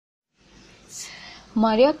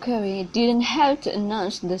Mariah Carey didn't have to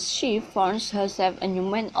announce that she found herself a new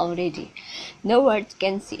man already. The world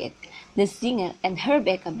can see it. The singer and her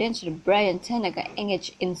backup dancer Bryan Tanaka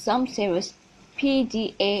engaged in some serious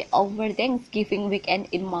PDA over Thanksgiving weekend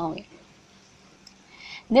in Maui.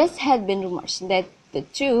 There had been rumors that the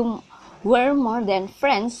two were more than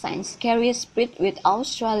friends since Carey's split with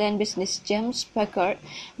Australian business James Packard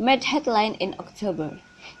made headlines in October.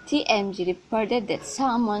 TMZ reported that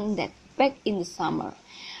someone that back in the summer,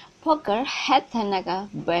 Packard had Tanaka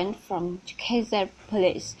banned from Caesars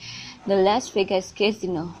Palace, the Las Vegas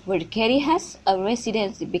casino where Carey has a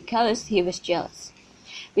residency because he was jealous.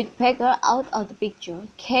 With Packard out of the picture,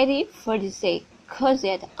 Carey, 46,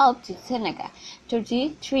 cozied up to Tanaka,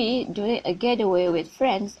 33, during a getaway with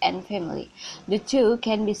friends and family. The two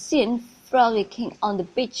can be seen frolicking on the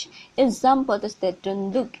beach in some photos that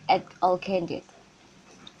don't look at all candid.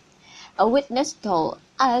 A witness told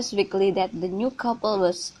Us Weekly that the new couple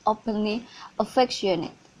was openly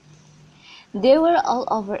affectionate. They were all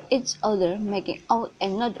over each other, making out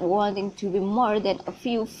and not wanting to be more than a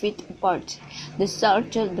few feet apart, the source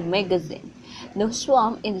told the magazine. They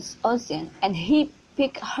swam in the ocean, and he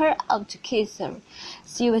picked her up to kiss her.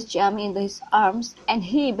 She was jumping into his arms, and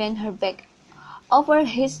he bent her back over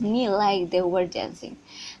his knee like they were dancing.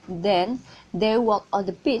 Then they walked on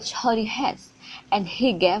the beach holding hands, and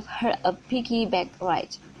he gave her a piggyback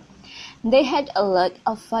ride. They had a lot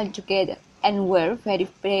of fun together, and were very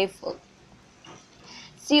playful.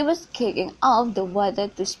 She was kicking off the water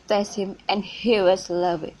to splash him, and he was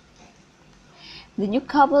loving. The new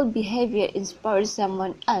couple behavior inspired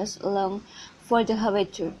someone else along for the Hawaii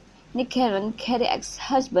tour. Nick Cannon, Carey's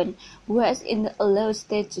ex-husband, was in the allowed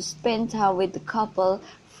state to spend time with the couple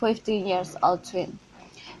 15-year-old twin,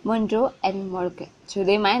 Monroe and Morgan, to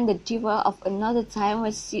remind the diva of another time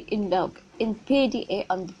when she indulged in PDA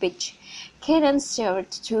on the beach. Cannon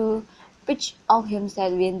shared two pictures of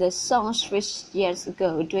himself in the song switched years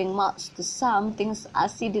ago, doing much the same things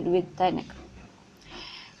as he did with Tanaka.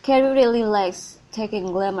 Carey really likes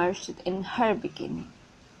taking glamour shots in her bikini.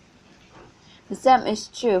 The same is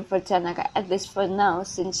true for Tanaka, at least for now,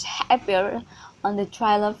 since she appeared on the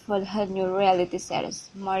trailer for her new reality series,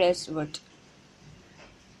 Mariah's World.